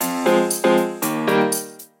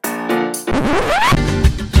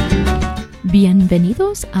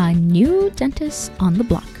Bienvenidos a New Dentists on the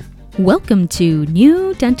Block. Welcome to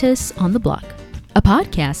New Dentists on the Block, a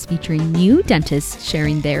podcast featuring new dentists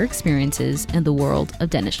sharing their experiences in the world of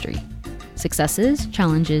dentistry. Successes,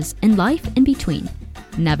 challenges, and life in between.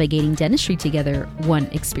 Navigating dentistry together, one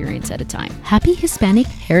experience at a time. Happy Hispanic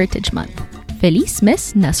Heritage Month. Feliz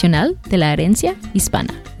Mes Nacional de la Herencia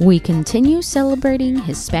Hispana. We continue celebrating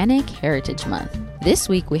Hispanic Heritage Month. This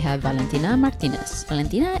week we have Valentina Martinez.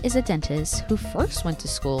 Valentina is a dentist who first went to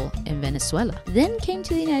school in Venezuela, then came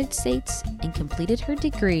to the United States and completed her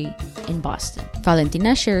degree in Boston.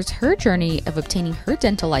 Valentina shares her journey of obtaining her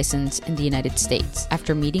dental license in the United States.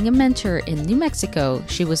 After meeting a mentor in New Mexico,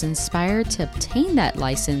 she was inspired to obtain that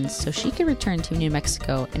license so she could return to New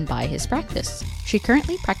Mexico and buy his practice. She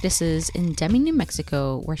currently practices in Deming, New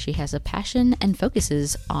Mexico, where she has a passion and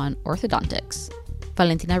focuses on orthodontics.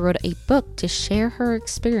 Valentina wrote a book to share her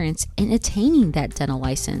experience in attaining that dental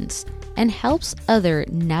license and helps others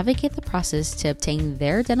navigate the process to obtain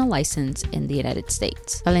their dental license in the United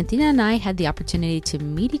States. Valentina and I had the opportunity to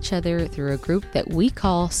meet each other through a group that we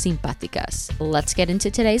call Simpáticas. Let's get into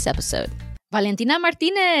today's episode. Valentina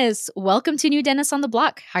Martinez, welcome to New Dentists on the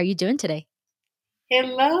Block. How are you doing today?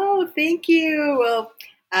 Hello, thank you. Well,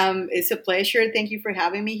 it's a pleasure. Thank you for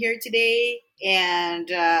having me here today. And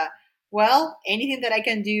anything that I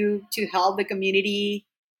can do to help the community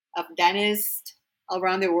of dentists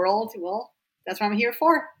around the world, well, that's what I'm here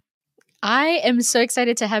for. I am so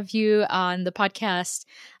excited to have you on the podcast.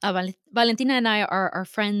 Valentina and I are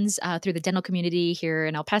friends through the dental community here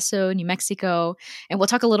in El Paso, New Mexico, and we'll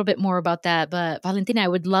talk a little bit more about that. But Valentina, I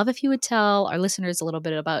would love if you would tell our listeners a little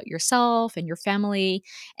bit about yourself and your family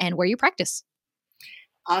and where you practice.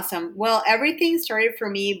 Awesome. Well, everything started for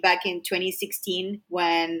me back in 2016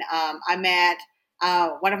 when I met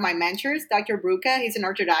one of my mentors, Dr. Bruca. He's an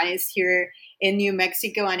orthodontist here in New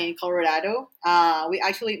Mexico and in Colorado. We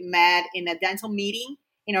actually met in a dental meeting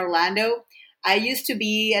in Orlando. I used to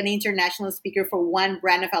be an international speaker for one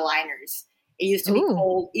brand of aligners. It used to be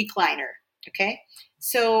called Ecliner. Okay.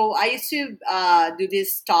 So I used to do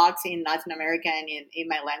these talks in Latin America and in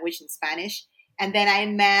my language, in Spanish. And then I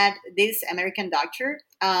met this American doctor.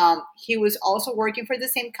 He was also working for the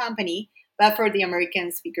same company, but for the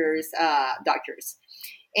American speakers, doctors.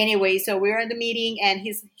 Anyway, so we were at the meeting, and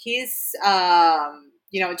he's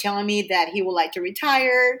telling me that he would like to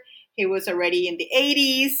retire. He was already in the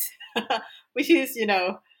 80s, which is,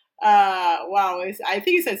 wow. I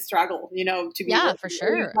think it's a struggle, to be. Yeah, for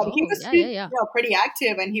sure. But he was pretty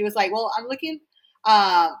active, and he was like, well, I'm looking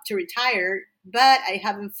to retire, but I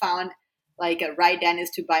haven't found like a right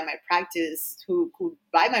dentist to buy my practice, who could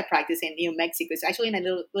buy my practice in New Mexico. It's actually in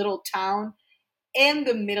a little town in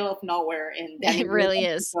the middle of nowhere in Denver. It really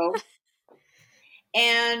is.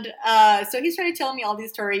 And so he started telling me all this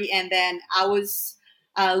story, and then I was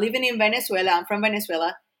living in Venezuela. I'm from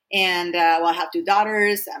Venezuela, and I have two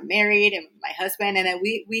daughters. I'm married, and my husband, and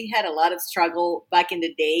we had a lot of struggle back in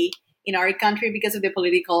the day in our country because of the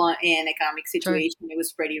political and economic situation. Sure. It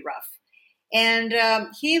was pretty rough. And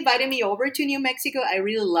he invited me over to New Mexico. I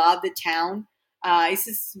really love the town. It's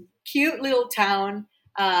this cute little town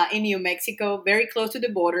in New Mexico, very close to the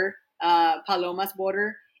border, Palomas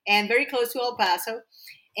border, and very close to El Paso.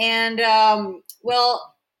 And,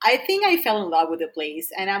 I think I fell in love with the place.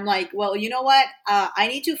 And I'm like, well, you know what? I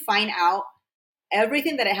need to find out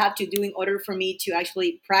everything that I have to do in order for me to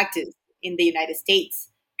actually practice in the United States.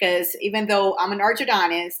 Because even though I'm an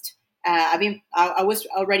orthodontist, I was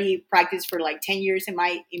already practiced for like 10 years in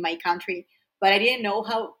my country, but I didn't know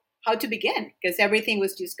how to begin because everything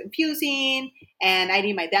was just confusing, and I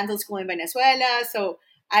did my dental school in Venezuela, so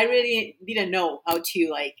I really didn't know how to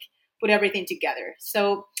like put everything together.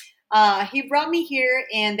 So he brought me here,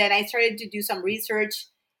 and then I started to do some research,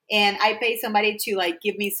 and I paid somebody to like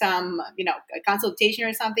give me some, a consultation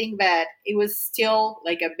or something, but it was still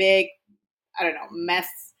like a big, mess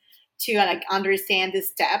to like understand the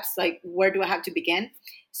steps, like where do I have to begin.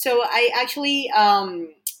 So I actually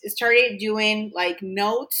started doing like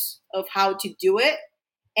notes of how to do it.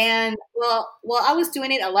 And while I was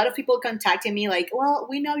doing it, a lot of people contacted me like, well,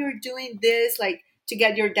 we know you're doing this like to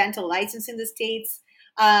get your dental license in the States.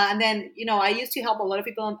 And then, I used to help a lot of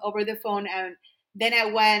people over the phone. And then I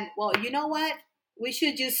went, well, you know what? We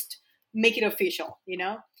should just make it official,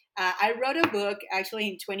 I wrote a book actually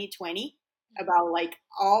in 2020 about like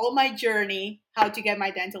all my journey, how to get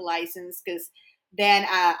my dental license. Because then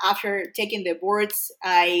after taking the boards,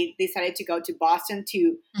 I decided to go to Boston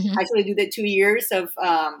to actually do the 2 years of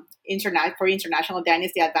for international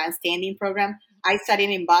dentists, the advanced standing program. I studied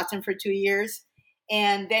in Boston for 2 years.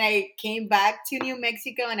 And then I came back to New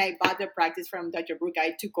Mexico and I bought the practice from Dr. Brooke.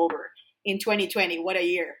 I took over in 2020. What a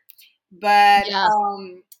year. But Yeah.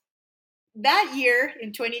 that year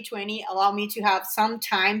in 2020 allowed me to have some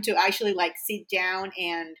time to actually like sit down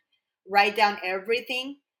and write down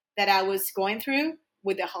everything that I was going through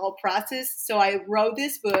with the whole process. So I wrote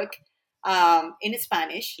this book in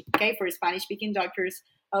Spanish, okay, for Spanish speaking doctors,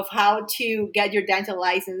 of how to get your dental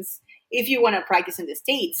license if you want to practice in the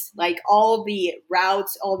States, like all the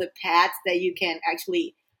routes, all the paths that you can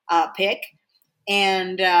actually pick.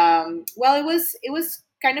 And well, it was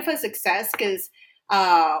kind of a success because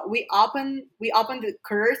we opened the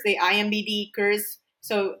course, the IMBD course.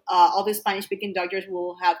 So all the Spanish speaking doctors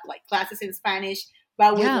will have like classes in Spanish,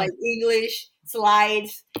 but with Yeah. like English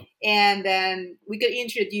slides, and then we could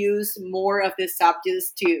introduce more of the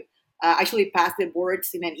subjects to actually pass the boards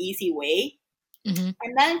in an easy way. Hmm.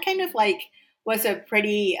 And that kind of like was a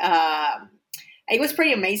pretty it was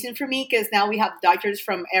pretty amazing for me because now we have doctors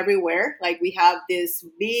from everywhere. Like we have this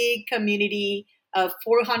big community of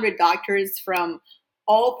 400 doctors from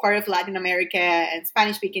all part of Latin America and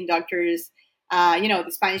Spanish speaking doctors. The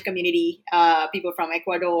Spanish community, people from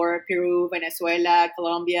Ecuador, Peru, Venezuela,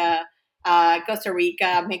 Colombia, Costa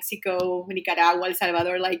Rica, Mexico, Nicaragua, El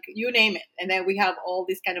Salvador, like you name it. And then we have all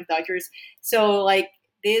these kind of doctors. So like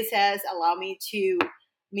this has allowed me to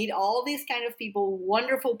meet all these kind of people,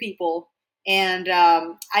 wonderful people. And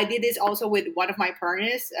I did this also with one of my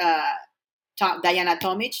partners, Diana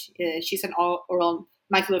Tomic. She's an oral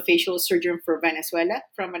maxillofacial surgeon from Venezuela.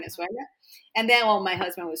 And then, well, my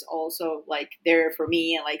husband was also like there for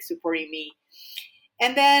me and like supporting me.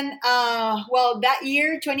 And then, well, that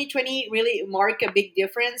year, 2020, really marked a big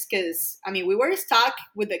difference because, I mean, we were stuck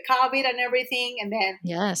with the COVID and everything. And then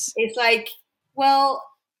Yes. it's like, well,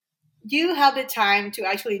 you have the time to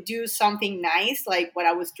actually do something nice, like what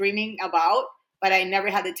I was dreaming about, but I never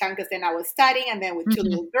had the time because then I was studying and then with two Hmm.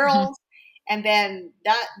 little Hmm. girls. And then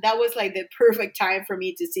that was like the perfect time for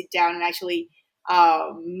me to sit down and actually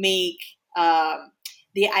make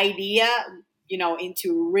the idea,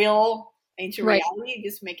 into Right. reality,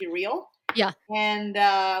 just make it real. Yeah. And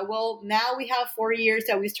well, now we have 4 years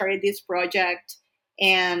that we started this project,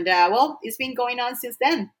 and well, it's been going on since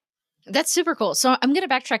then. That's super cool. So I'm going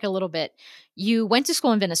to backtrack a little bit. You went to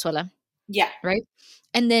school in Venezuela, Yeah. right?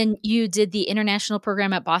 And then you did the international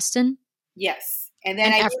program at Boston Yes. And then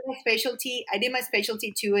and I did my specialty. I did my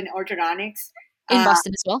specialty too in orthodontics. in Uh,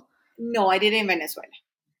 Boston as well. no, I did it in Venezuela.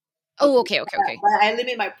 Oh, Okay. okay, okay, But, okay. but I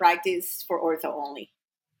limit my practice for ortho only.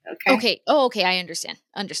 Okay. Okay. Oh, okay. I understand.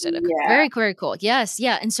 Understood. Okay. Yeah. Very, very cool. Yes.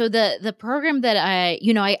 Yeah. And so the program that I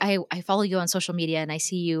follow you on social media and I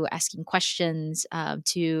see you asking questions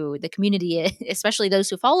to the community, especially those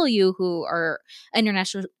who follow you who are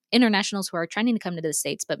internationals who are trying to come to the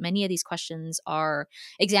States. But many of these questions are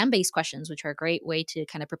exam based questions, which are a great way to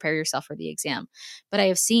kind of prepare yourself for the exam. But I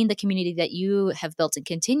have seen the community that you have built and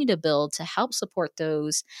continue to build to help support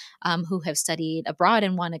those who have studied abroad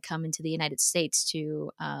and want to come into the United States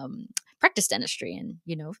to practice dentistry and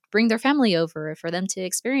bring their family over for them to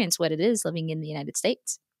experience what it is living in the United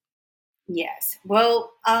States. Yes.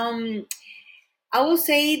 Well, I will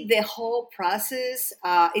say the whole process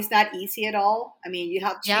is not easy at all. I mean, you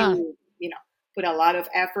have to, Yeah. put a lot of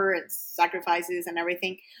effort and sacrifices and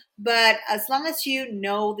everything. But as long as you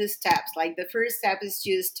know the steps, like the first step is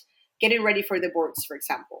just getting ready for the boards, for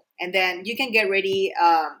example, and then you can get ready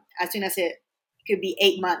as soon as it could be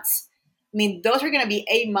 8 months. I mean, those are going to be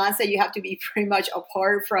 8 months that you have to be pretty much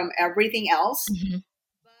apart from everything else. Hmm.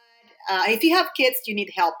 But if you have kids, you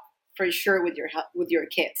need help for sure with your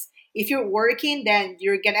kids. If you're working, then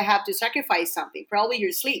you're gonna have to sacrifice something, probably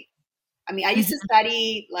your sleep. I mean, I used to Hmm.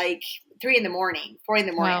 study like 3 in the morning, 4 in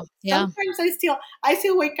the morning. Wow. Yeah. Sometimes I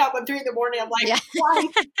still wake up at 3 in the morning. I'm like, Yeah. why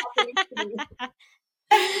is this happening to me?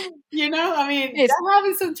 I mean, It's, that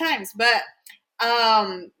happens sometimes, but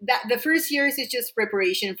that the first years is just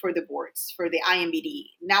preparation for the boards for the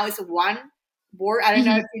IMBD. Now it's one board. I don't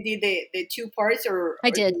know mhm. if you did the two parts I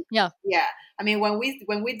did. Yeah. yeah. I mean, when we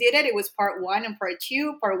did it, it was part one and part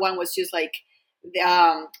two. Part one was just like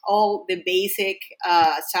all the basic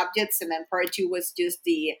subjects, and then part two was just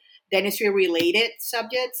the dentistry related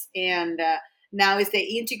subjects, and now it's the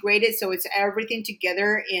integrated, so it's everything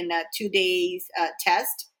together in a 2 days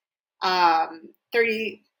test.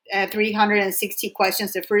 360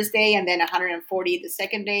 questions the first day, and then 140 the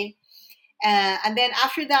second day. And then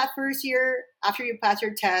after that first year, after you pass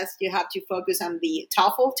your test, you have to focus on the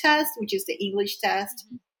TOEFL test, which is the English test.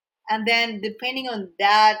 And then depending on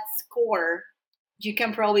that score, you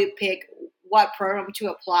can probably pick what program to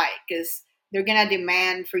apply because they're gonna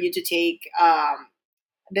demand for you to take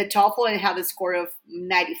the TOEFL and have a score of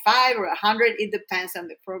 95 or 100. It depends on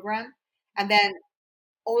the program. And then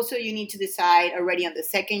also you need to decide already on the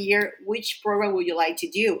second year which program would you like to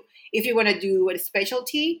do. If you want to do a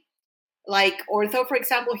specialty like ortho, for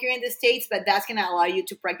example, here in the States, but that's going to allow you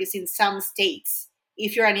to practice in some states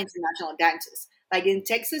if you're an international dentist. Like in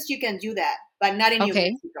Texas, you can do that, but not in New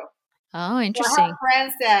Okay. Mexico. Oh, So I have interesting.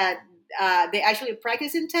 friends that they actually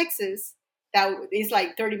practice in Texas. That is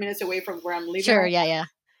like 30 minutes away from where I'm living Sure. right Yeah. now. Yeah.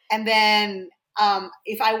 And then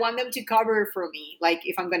if I want them to cover for me, like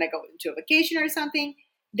if I'm going to go into a vacation or something,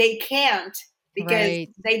 they can't because Right.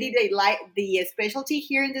 they did the specialty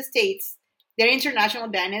here in the States. They're international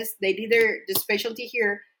dentists. They did the specialty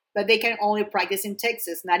here, but they can only practice in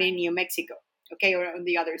Texas, not in New Mexico, okay, or in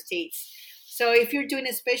the other states. So if you're doing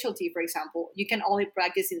a specialty, for example, you can only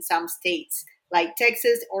practice in some states like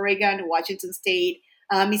Texas, Oregon, Washington State,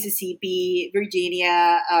 Mississippi,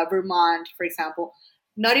 Virginia, Vermont, for example.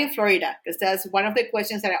 Not in Florida, because that's one of the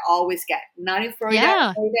questions that I always get. Not in Florida.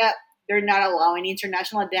 Yeah. Florida, they're not allowing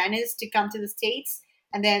international dentists to come to the states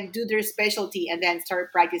and then do their specialty and then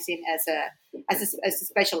start practicing as a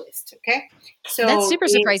specialist. Okay, That's so super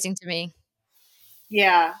surprising to me.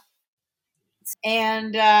 yeah,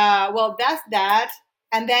 and well, that's that.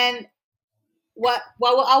 And then what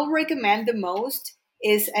I would recommend the most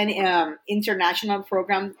is an international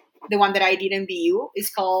program. The one that I did in BU is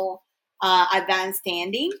called Advanced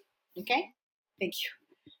Standing. Okay, thank you.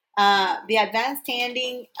 The Advanced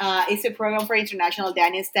Standing is a program for international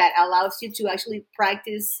dentists that allows you to actually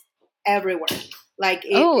practice everywhere. Like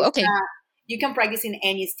Oh, it's okay. you can practice in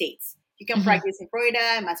any states. You can Hmm. practice in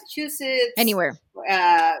Florida, Massachusetts, Anywhere.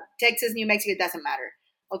 Texas, New Mexico. It doesn't matter.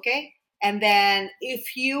 Okay. And then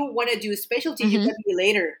if you want to do a specialty, you Hmm. can do it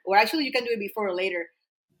later, or actually you can do it before or later.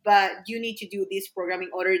 But you need to do this program in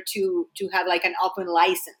order to have like an open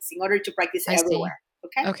license in order to practice I see. everywhere.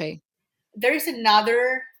 Okay. Okay. There's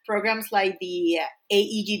another programs like the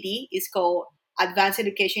AEGD is called Advanced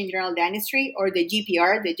Education in General Dentistry or the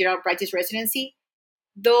GPR, the General Practice Residency.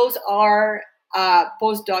 Those are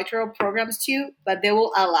postdoctoral programs too, but they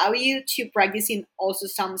will allow you to practice in also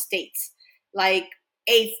some states, like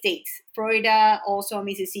 8 states, Florida, also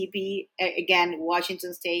Mississippi, again,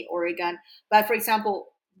 Washington State, Oregon. But for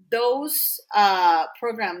example, those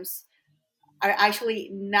programs are actually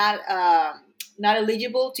not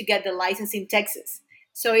eligible to get the license in Texas.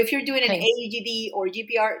 So if you're doing an Okay. AEGD or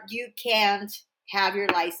GPR, you can't have your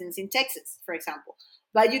license in Texas, for example,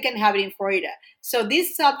 but you can have it in Florida. So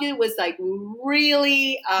this subject was like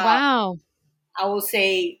really, Wow. I will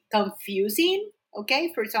say, confusing.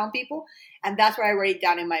 Okay, for some people, and that's what I wrote it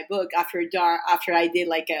down in my book after I did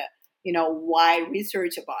like a wide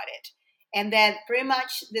research about it. And then pretty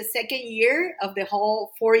much the second year of the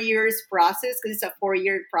whole 4 years process, because it's a 4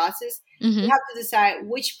 year process, you Hmm. have to decide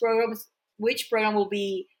which program will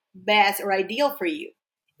be best or ideal for you.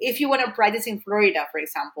 If you want to practice in Florida, for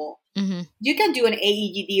example, Hmm. you can do an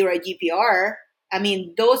AEGD or a GPR. I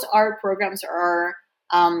mean, those are programs are,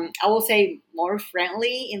 I will say, more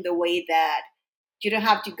friendly in the way that you don't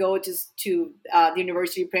have to go to the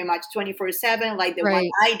university pretty much 24/7 like the one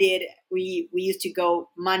Right. I did. We used to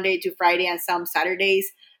go Monday to Friday and some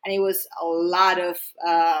Saturdays, and it was a lot of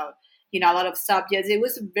subjects. It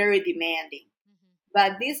was very demanding.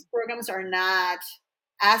 But these programs are not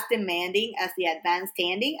as demanding as the advanced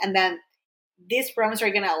standing, and then these programs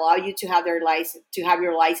are going to allow you to have your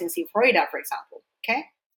license in Florida, for example. Okay,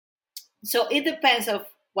 so it depends of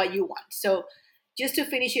what you want. So just to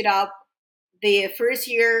finish it up, the first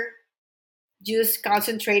year just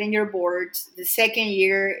concentrate on your boards. The second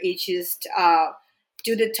year is just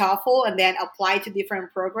do the TOEFL and then apply to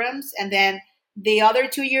different programs. And then the other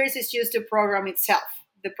 2 years is just the program itself.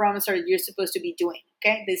 The programs are you're supposed to be doing.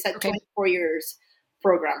 Okay, this is a Okay. 24 years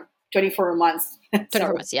program, 24 months. 24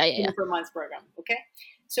 Sorry, months. Yeah. Yeah. Yeah. 24 months program. Okay.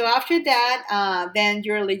 So after that, then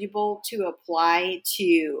you're eligible to apply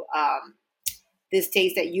to the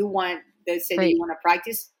states that you want, the state that you Right. want to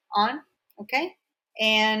practice on. Okay.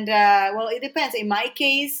 And well, it depends. In my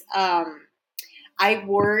case, I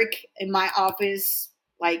work in my office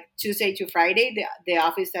like Tuesday to Friday, the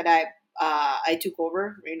office that I took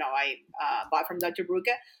over. I bought from Dr.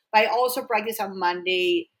 Bruca. But I also practice on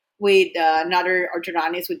Monday with another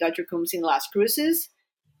orthodontist with Dr. Coombs in Las Cruces.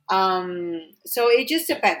 So it just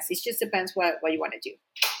depends. It just depends what you want to do.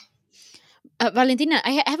 Valentina,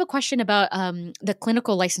 I have a question about the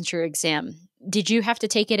clinical licensure exam. Did you have to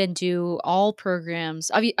take it and do all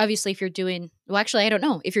programs? Obviously, if you're doing, well, actually, I don't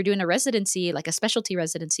know. If you're doing a residency, like a specialty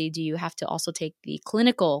residency, do you have to also take the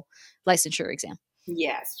clinical licensure exam?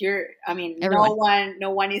 Yes, I mean, Everyone.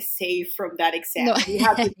 no one is safe from that exam. No. You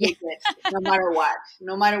have to Yeah. take it no matter what.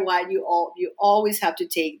 No matter what, you always have to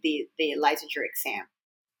take the licensure exam.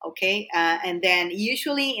 Okay, and then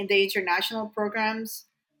usually in the international programs,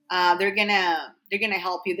 they're gonna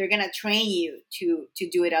help you. They're gonna train you to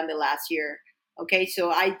do it on the last year. Okay,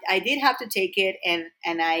 so I did have to take it, and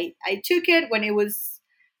I took it when it was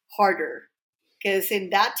harder, because in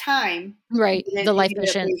that time Right. The you life needed a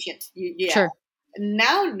patient. patient. Yeah. Sure.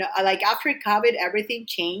 Now, no, like after COVID, everything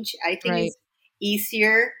changed. I think Right. it's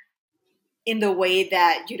easier in the way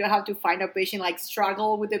that you don't have to find a patient, like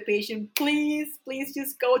struggle with the patient. Please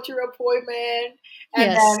just go to your appointment,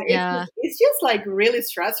 and Yes. then Yeah. it's just like really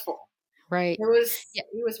stressful. Right. It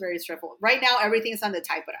was very stressful. Right now, everything's on the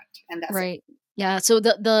typewriter, and that's it. Right. Yeah. So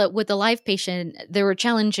the with the live patient, there were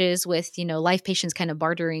challenges with, live patients kind of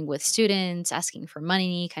bartering with students, asking for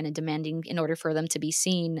money, kind of demanding in order for them to be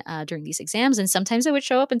seen during these exams. And sometimes I would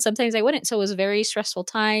show up and sometimes I wouldn't. So it was a very stressful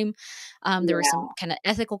time. There were some Yeah. kind of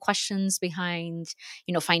ethical questions behind,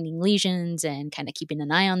 finding lesions and kind of keeping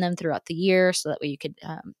an eye on them throughout the year so that way you could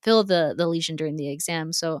fill the lesion during the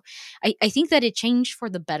exam. So I think that it changed for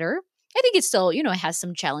the better. I think it's still, it has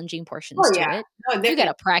some challenging portions Oh to yeah. it. No, You got definitely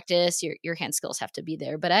to practice, your hand skills have to be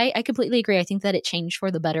there, but I completely agree. I think that it changed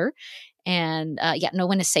for the better. And yeah, no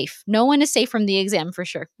one is safe. No one is safe from the exam for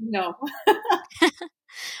sure. no.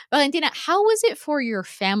 Valentina, how was it for your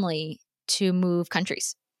family to move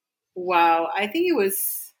countries? Wow, I think it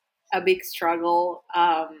was a big struggle.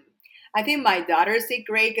 I think my daughters did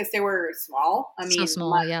great because they were small. I So mean,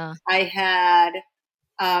 small. Yeah. I had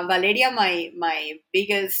Valeria, my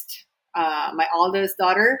biggest, my oldest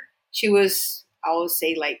daughter. She was, I would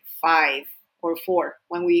say, like 5 or 4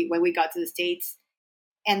 when we got to the States,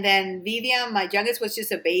 and then Vivian, my youngest, was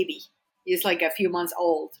just a baby, just like a few months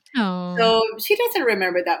old. Oh, So she doesn't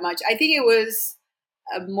remember that much. I think it was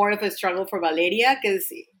more of a struggle for Valeria because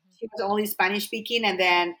she was only Spanish speaking, and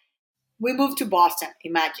then we moved to Boston.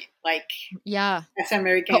 Imagine, like yeah. as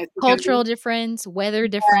Americans, we can Cultural be, difference, weather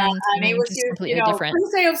difference. I and it mean, was just just completely different.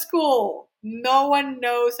 first day of school. No one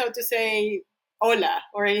knows how to say "hola"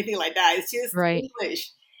 or anything like that. It's just Right.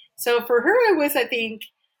 English. So for her, it was, I think,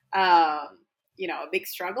 a big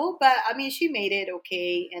struggle. But I mean, she made it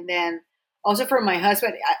okay. And then also for my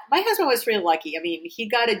husband was really lucky. I mean, he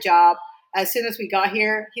got a job as soon as we got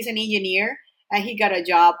here. He's an engineer. And he got a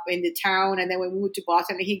job in the town, and then we moved to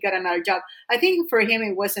Boston, and he got another job. I think for him,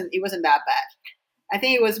 it wasn't that bad. I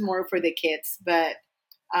think it was more for the kids, but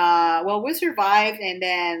well, we survived, and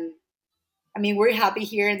then I mean, we're happy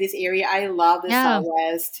here in this area. I love the Yeah.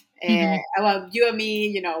 Southwest, and Hmm. well, you and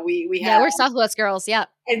me, we Yeah. have We're Southwest girls. Yeah.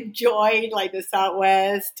 enjoyed like the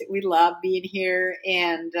Southwest. We love being here,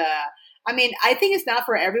 and I mean, I think it's not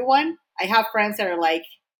for everyone. I have friends that are like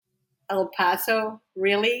El Paso,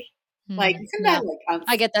 really, like isn't that Yeah. like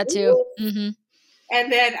I get that too. unsafe?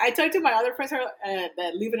 And then I talked to my other friends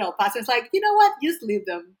that live in El Paso. It's like, you know what? Just leave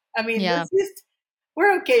them. I mean, Yeah.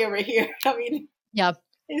 we're okay over here. I mean, Yeah.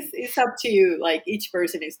 it's up to you. Like each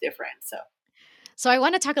person is different. So So I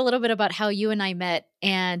want to talk a little bit about how you and I met.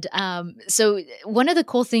 And so one of the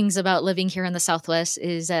cool things about living here in the Southwest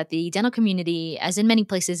is that the dental community, as in many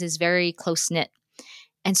places, is very close knit.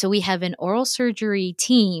 And so we have an oral surgery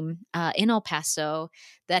team in El Paso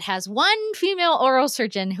that has one female oral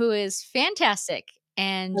surgeon who is fantastic.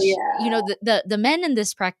 And yeah, the men in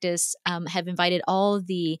this practice have invited all of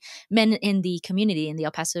the men in the community, in the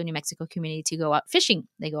El Paso, New Mexico community, to go out fishing.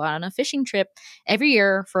 They go out on a fishing trip every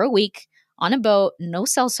year for a week on a boat, no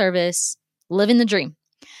cell service, living the dream.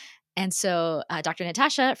 And so Dr.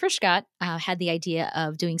 Natasha Frischgott had the idea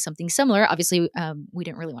of doing something similar. Obviously, we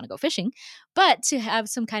didn't really want to go fishing, but to have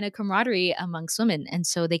some kind of camaraderie amongst women. And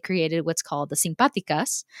so they created what's called the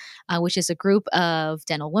Simpaticas, which is a group of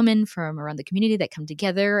dental women from around the community that come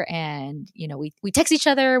together. And, we text each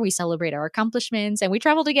other, we celebrate our accomplishments, and we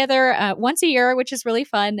travel together once a year, which is really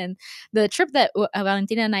fun. And the trip that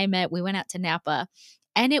Valentina and I met, we went out to Napa,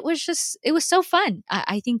 and it was so fun.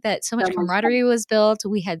 I think that so so much much fun. camaraderie was built.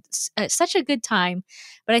 We had such a good time.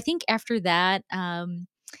 But I think after that, I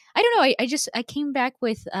don't know. I came back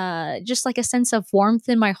with just like a sense of warmth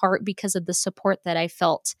in my heart because of the support that I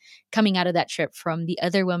felt coming out of that trip from the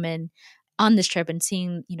other women on this trip, and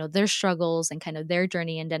seeing their struggles and kind of their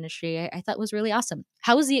journey in dentistry. I thought was really awesome.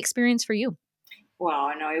 How was the experience for you?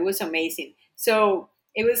 Wow, no, it was amazing. So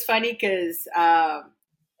it was funny because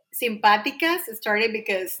Simpaticas started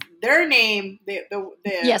because their name,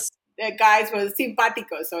 Yes. the guys was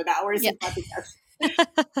Simpáticos, so now we're Yeah. Simpaticas.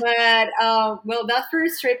 But well, that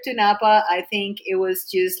first trip to Napa, I think it was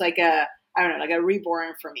just like I don't know, like a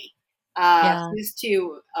reborn for me. Yeah. Just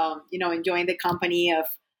to enjoying the company of,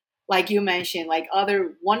 like you mentioned, like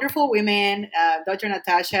other wonderful women. Dr.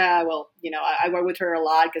 Natasha, well, I work with her a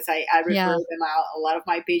lot because I refer Yeah. them out a lot of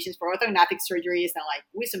my patients for orthodontic surgeries and like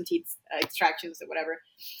wisdom teeth extractions or whatever.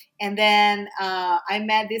 And then I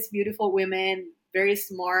met these beautiful women, very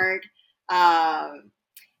smart, um,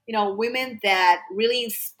 women that really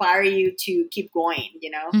inspire you to keep going.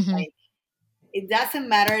 Hmm. Like, it doesn't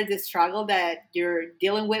matter the struggle that you're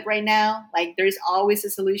dealing with right now. Like, there's always a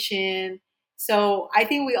solution. So I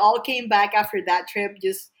think we all came back after that trip,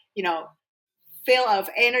 just full of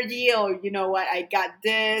energy, or you know what, I got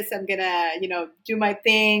this. I'm gonna do my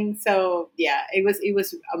thing. So yeah, it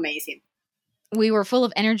was amazing. We were full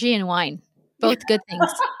of energy and wine, both good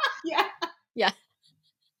things. Yeah, Yeah.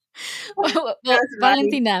 Well, that's right.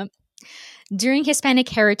 Valentina, during Hispanic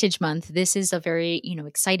Heritage Month, this is a very,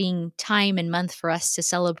 exciting time and month for us to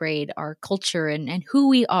celebrate our culture and who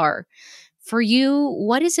we are. For you,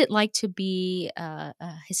 what is it like to be a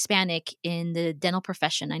Hispanic in the dental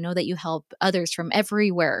profession? I know that you help others from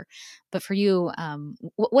everywhere, but for you,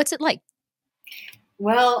 what's it like?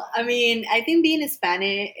 Well, I mean, I think being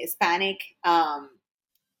Hispanic,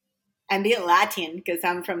 and being Latin, because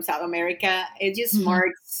I'm from South America, it just Hmm.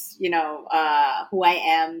 marks, who I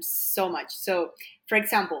am so much. So, for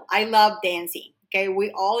example, I love dancing. Okay,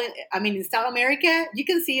 we all, I mean, in South America, you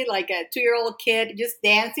can see like a 2-year-old kid just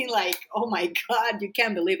dancing, like, oh my God, you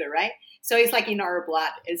can't believe it, right? So it's like in our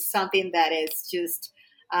blood. It's something that is just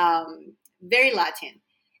very Latin.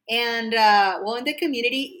 And well, in the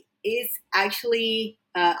community, it's actually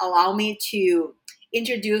allow me to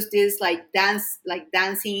introduce this like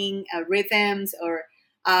dancing rhythms, or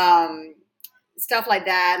um, stuff like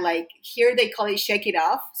that. Like here they call it shake it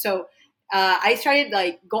off. So I started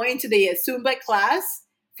like going to the Zumba class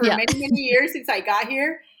for Yeah. many years since I got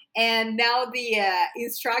here. And now the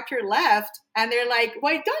instructor left, and they're like,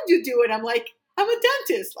 why don't you do it? I'm like, I'm a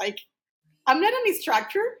dentist. Like, I'm not an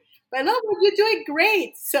instructor, but look, you're doing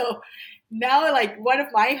great. So now, like, one of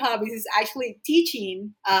my hobbies is actually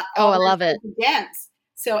teaching Oh, I others love how it. to dance.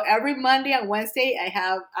 So every Monday and Wednesday,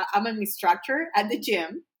 I'm an instructor at the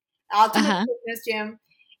gym, Uh Ultimate huh. Fitness Gym,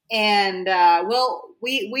 and well,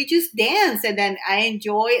 we just dance, and then I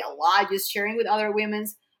enjoy a lot just sharing with other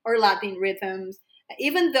women's or Latin rhythms.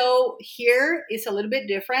 Even though here is a little bit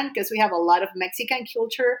different because we have a lot of Mexican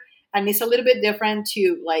culture, and it's a little bit different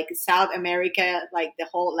to like South America, like the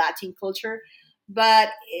whole Latin culture. But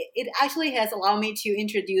it actually has allowed me to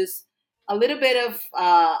introduce a little bit of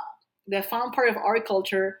the fun part of our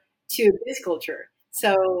culture to this culture.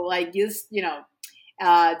 So, like, just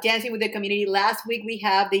dancing with the community. Last week we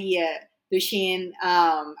have the Shin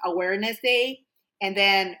Awareness Day, and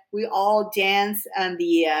then we all dance on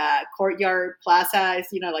the courtyard plaza. It's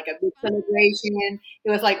like a big celebration.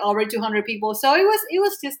 It was like over 200 people, so it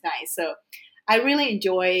was just nice. So I really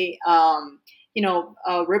enjoy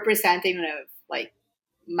representing like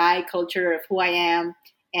my culture of who I am,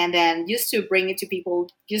 and then just to bring it to people,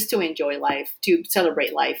 just to enjoy life, to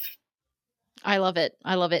celebrate life. I love it.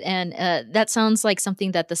 I love it. And that sounds like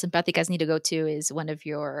something that the Simpáticas need to go to is one of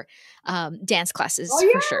your dance Oh classes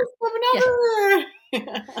for sure. Yeah. yes, have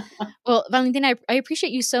another. Well, Valentina, I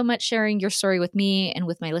appreciate you so much sharing your story with me and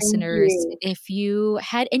with my Thank listeners. you. If you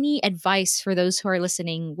had any advice for those who are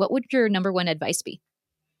listening, what would your number one advice be?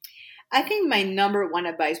 I think my number one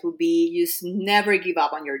advice would be just never give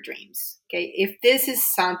up on your dreams. Okay. If this is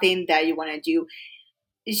something that you want to do,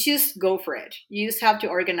 it's just go for it. You just have to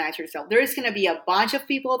organize yourself. There is going to be a bunch of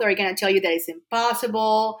people that are going to tell you that it's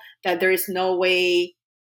impossible, that there is no way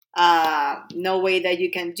that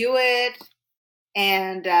you can do it,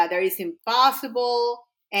 and there is impossible.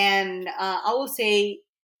 And I will say,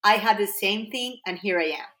 I had the same thing, and here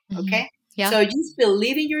I am. Hmm. Okay. Yeah. So just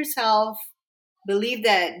believe in yourself, believe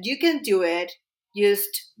that you can do it.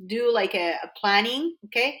 Just do like a planning.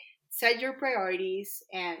 Okay. Set your priorities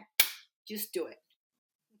and just do it.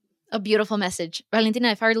 A beautiful message.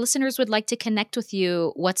 Valentina, if our listeners would like to connect with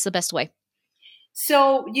you, what's the best way?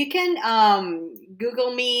 So you can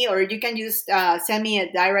Google me, or you can just send me a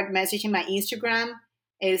direct message in my Instagram.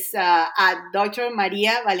 It's at Dr.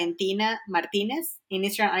 Maria Valentina Martinez in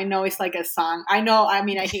Instagram. I know it's like a song. I know. I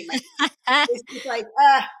mean, I hate my. It's just like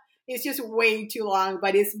it's just way too long.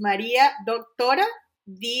 But it's Maria Doctora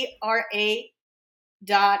DRA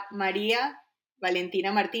dot Maria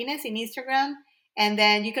Valentina Martinez in Instagram. And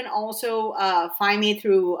then you can also find me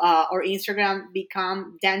through our Instagram,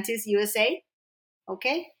 Become Dentist USA.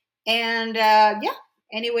 Okay. And yeah,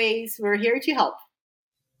 anyways, we're here to help.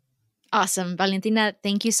 Awesome. Valentina,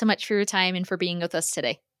 thank you so much for your time and for being with us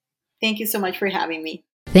today. Thank you so much for having me.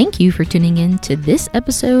 Thank you for tuning in to this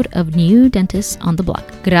episode of New Dentists on the Block.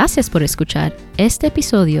 Gracias por escuchar este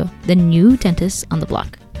episodio de New Dentists on the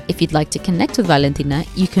Block. If you'd like to connect with Valentina,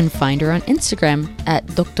 you can find her on Instagram at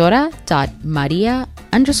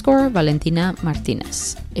doctora.maria_Valentina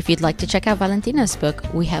Martinez. If you'd like to check out Valentina's book,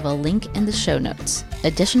 we have a link in the show notes.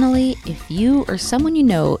 Additionally, if you or someone you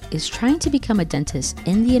know is trying to become a dentist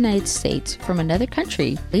in the United States from another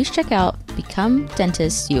country, please check out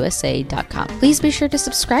becomedentistusa.com. Please be sure to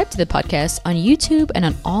subscribe to the podcast on YouTube and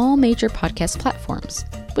on all major podcast platforms.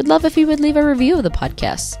 We'd love if you would leave a review of the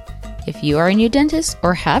podcast. If you are a new dentist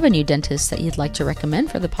or have a new dentist that you'd like to recommend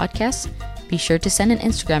for the podcast, be sure to send an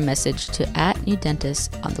Instagram message to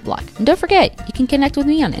 @NewDentistOnTheBlock. And don't forget, you can connect with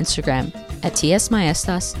me on Instagram at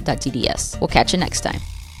tsmaestas.dds. We'll catch you next time.